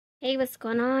Hey, what's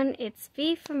going on? It's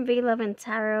V from V Love and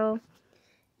Tarot.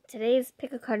 Today's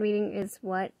pick a card reading is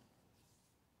what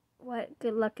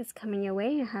good luck is coming your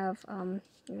way. I'm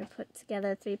gonna put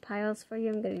together 3 piles for you.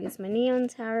 I'm gonna use my neon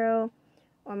tarot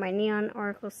or my neon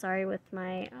oracle, with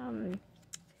my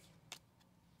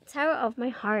tarot of my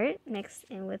heart mixed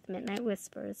in with Midnight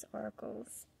Whispers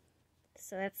oracles.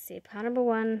 So let's see, pile number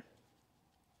 1.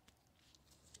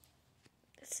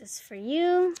 This is for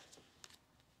you.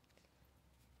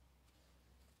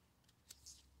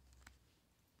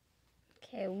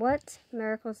 Okay, what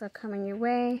miracles are coming your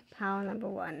way? Pile number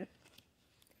 1.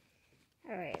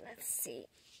 Alright, let's see.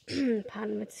 Pile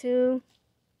number 2.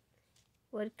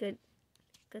 What good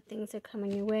things are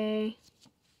coming your way?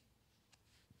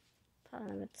 Pile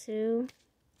number 2.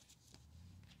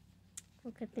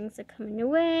 What good things are coming your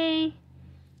way?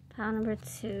 Pile number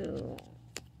 2.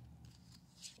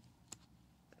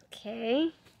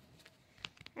 Okay.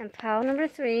 And pile number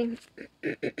 3.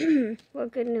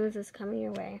 What good news is coming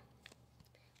your way?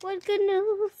 What good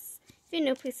news? If you're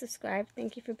new, please subscribe.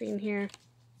 Thank you for being here.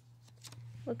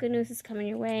 What good news is coming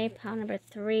your way? Pile number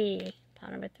 3. Pile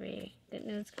number 3. Good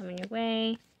news coming your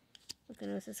way. What good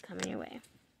news is coming your way?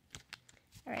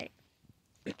 Alright.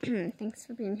 Thanks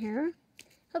for being here.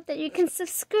 Hope that you can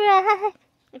subscribe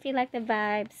if you like the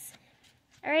vibes.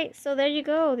 Alright, so there you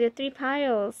go. There are 3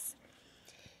 piles.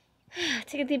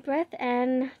 Take a deep breath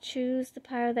and choose the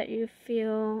pile that you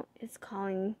feel is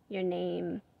calling your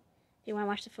name. If you want to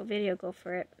watch the full video, go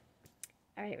for it.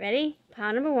 Alright, ready?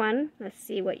 Pile number 1. Let's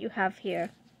see what you have here.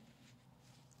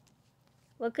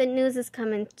 What good news is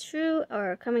coming true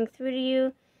or coming through to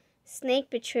you? Snake,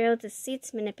 betrayal,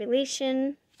 deceit,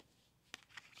 manipulation.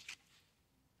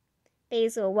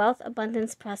 Basil, wealth,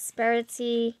 abundance,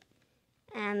 prosperity.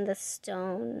 And the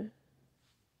stone.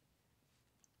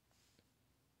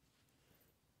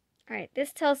 Alright,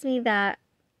 this tells me that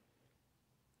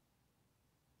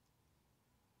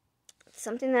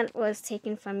something that was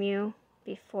taken from you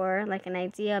before, like an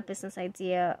idea, a business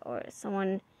idea, or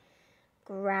someone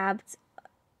grabbed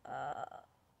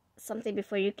something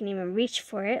before you can even reach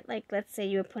for it. Like, let's say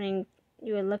you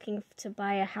were looking to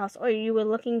buy a house, or you were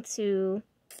looking to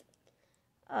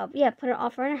put an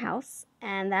offer on a house,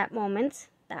 and that moment,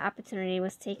 that opportunity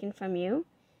was taken from you.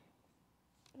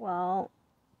 Well,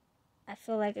 I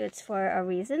feel like it's for a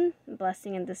reason,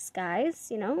 blessing in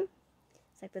disguise, you know?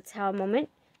 It's like the Tower moment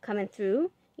coming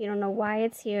through. You don't know why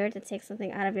it's here to take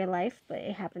something out of your life, but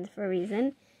it happened for a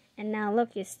reason. And now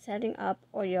look, you're setting up,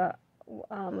 or you're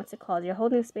you're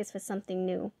holding space for something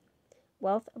new.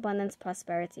 Wealth, abundance,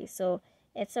 prosperity. So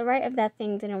it's alright if that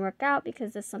thing didn't work out,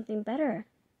 because there's something better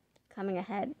coming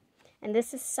ahead. And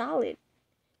this is solid.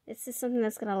 This is something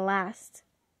that's going to last.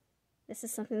 This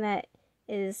is something that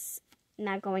is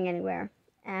not going anywhere.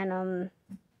 And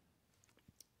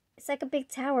it's like a big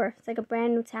tower. It's like a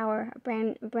brand new tower, a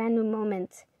brand new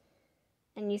moment.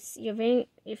 And you're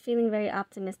feeling very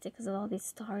optimistic because of all these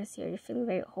stars here. You're feeling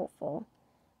very hopeful.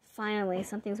 Finally,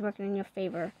 something's working in your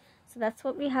favor. So that's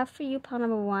what we have for you, pile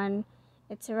number 1.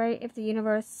 It's alright if the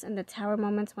universe and the tower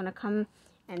moments want to come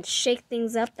and shake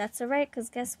things up. That's alright,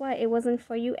 because guess what? It wasn't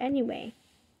for you anyway.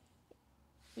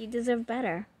 You deserve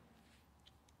better.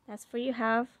 That's what you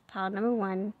have, pile number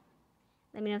 1.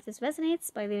 Let me know if this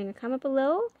resonates by leaving a comment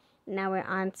below. Now we're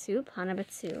on to pile number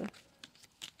 2.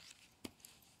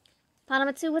 Pile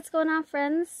number 2, what's going on,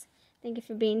 friends? Thank you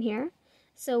for being here.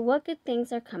 So what good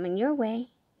things are coming your way?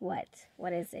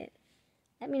 What is it?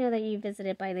 Let me know that you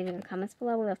visited by leaving the comments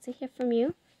below. We'd love to hear from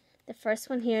you. The first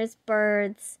one here is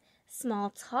birds, small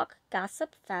talk,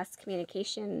 gossip, fast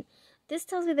communication. This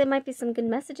tells me there might be some good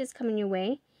messages coming your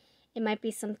way. It might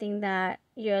be something that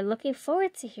you're looking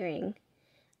forward to hearing.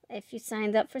 If you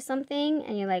signed up for something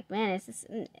and you're like, man,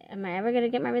 am I ever going to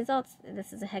get my results?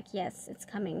 This is a heck yes, it's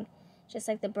coming. Just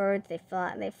like the birds, they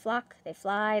flock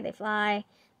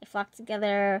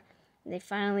together. They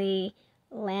finally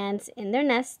land in their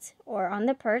nest or on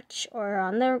the perch or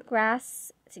on the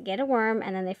grass to get a worm,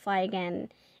 and then they fly again.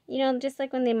 You know, just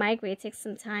like when they migrate, it takes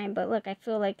some time. But look, I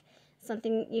feel like you're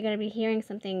going to be hearing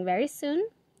something very soon.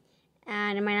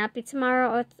 And it might not be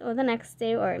tomorrow or the next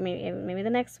day, or maybe the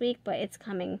next week, but it's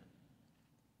coming.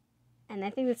 And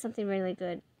I think that's something really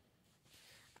good.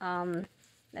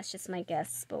 That's just my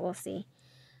guess, but we'll see.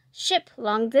 Ship,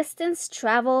 long distance,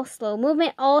 travel, slow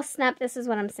movement. Oh, snap, this is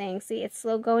what I'm saying. See, it's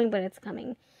slow going, but it's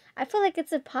coming. I feel like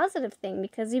it's a positive thing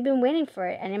because you've been waiting for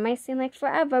it, and it might seem like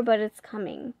forever, but it's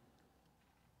coming.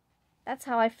 That's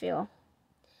how I feel.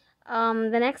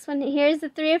 The next one, here's the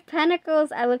 3 of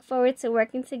Pentacles. I look forward to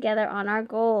working together on our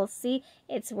goals. See,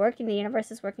 it's working. The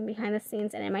universe is working behind the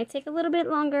scenes, and it might take a little bit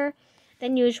longer.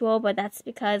 than usual, but that's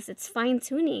because it's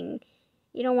fine-tuning.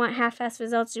 You don't want half-assed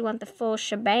results, you want the full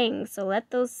shebang. So let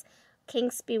those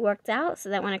kinks be worked out so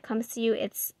that when it comes to you,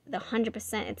 it's the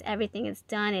 100%, it's everything, it's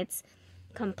done, it's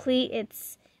complete,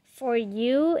 it's for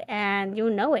you, and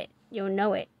you'll know it. You'll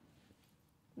know it.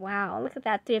 Wow, look at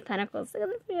that, Three of Pentacles. Look at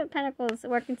the Three of Pentacles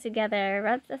working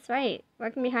together. That's right,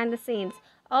 working behind the scenes.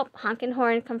 Oh, honking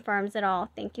horn confirms it all.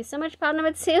 Thank you so much, pile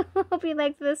number 2. Hope you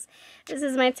like this. This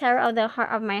is my Tarot of the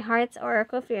Heart of My Heart's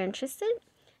Oracle. If you're interested,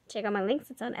 check out my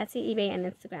links. It's on Etsy, eBay, and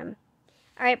Instagram.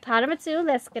 All right, pile number 2.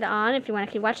 Let's get on. If you want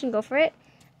to keep watching, go for it.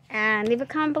 And leave a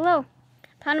comment below.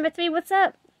 Pile number 3, what's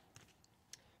up?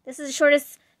 This is the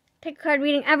shortest pick card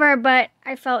reading ever, but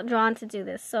I felt drawn to do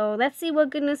this. So let's see what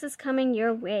good news is coming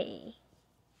your way.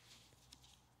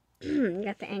 You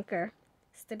got the Anchor.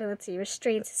 Stability,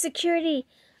 restraint, security.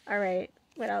 All right,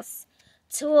 what else?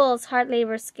 Tools, hard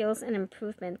labor, skills, and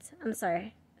improvement.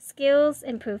 Skills,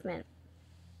 improvement.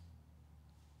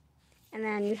 And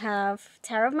then you have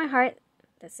Tarot of My Heart.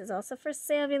 This is also for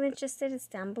sale if you're interested. It's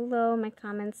down below my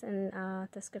comments and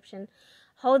description.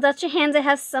 Hold out your hands. I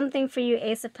have something for you,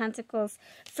 Ace of Pentacles.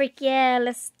 Freak, yeah,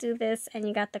 let's do this. And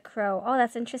you got the Crow. Oh,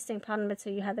 that's interesting. Pile number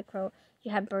 2, you had the Crow.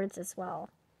 You had birds as well.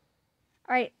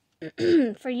 All right.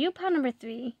 For you, pile number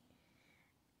 3,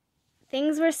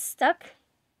 things were stuck.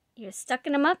 You're stuck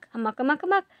in a muck.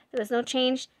 There was no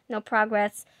change, no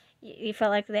progress. You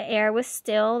felt like the air was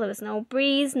still. There was no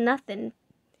breeze, nothing.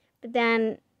 But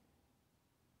then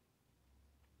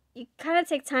you kind of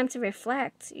take time to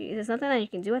reflect. There's nothing that you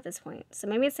can do at this point. So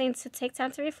maybe it's saying to take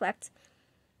time to reflect.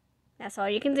 That's all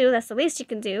you can do. That's the least you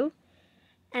can do.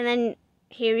 And then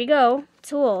here we go,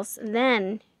 tools. And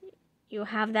then you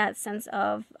have that sense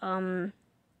of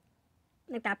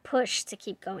like that push to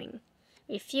keep going.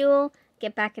 Refuel,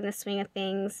 get back in the swing of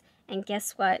things, and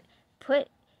guess what? Put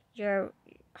your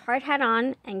hard hat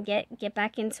on and get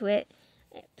back into it.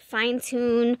 Fine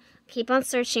tune, keep on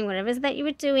searching whatever it is that you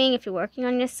were doing. If you're working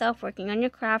on yourself, working on your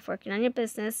craft, working on your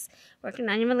business, working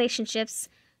on your relationships,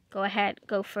 go ahead,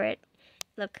 go for it.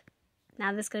 Look,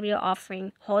 now there's gonna be an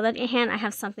offering. Hold out your hand. I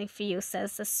have something for you.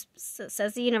 Says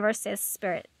the universe. Says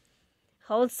Spirit.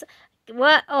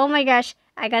 What? Oh my gosh,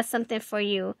 I got something for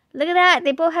you. Look at that.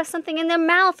 They both have something in their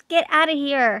mouth. Get out of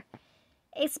here.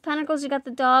 Ace of Pentacles, you got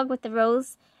the dog with the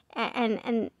rose.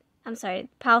 And I'm sorry,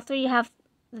 pile 3, you have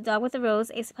the dog with the rose,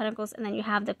 Ace of Pentacles, and then you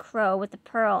have the crow with the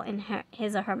pearl in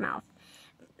his or her mouth.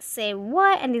 Say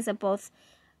what? And these are both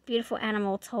beautiful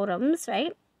animal totems,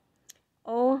 right?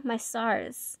 Oh, my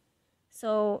stars.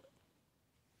 So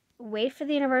wait for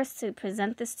the universe to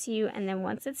present this to you, and then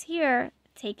once it's here,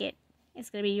 take it. It's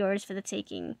going to be yours for the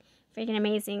taking. Freaking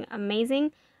amazing.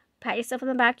 Amazing. Pat yourself on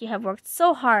the back. You have worked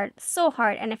so hard.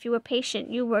 And if you were patient,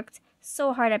 you worked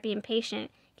so hard at being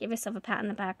patient. Give yourself a pat on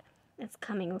the back. It's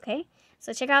coming, okay?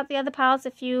 So check out the other piles.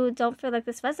 If you don't feel like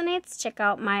this resonates, check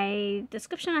out my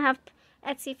description. I have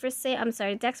Etsy for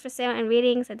sale. Decks for sale and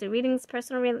readings. I do readings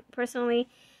personally.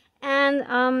 And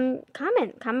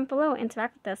comment below.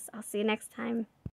 Interact with us. I'll see you next time.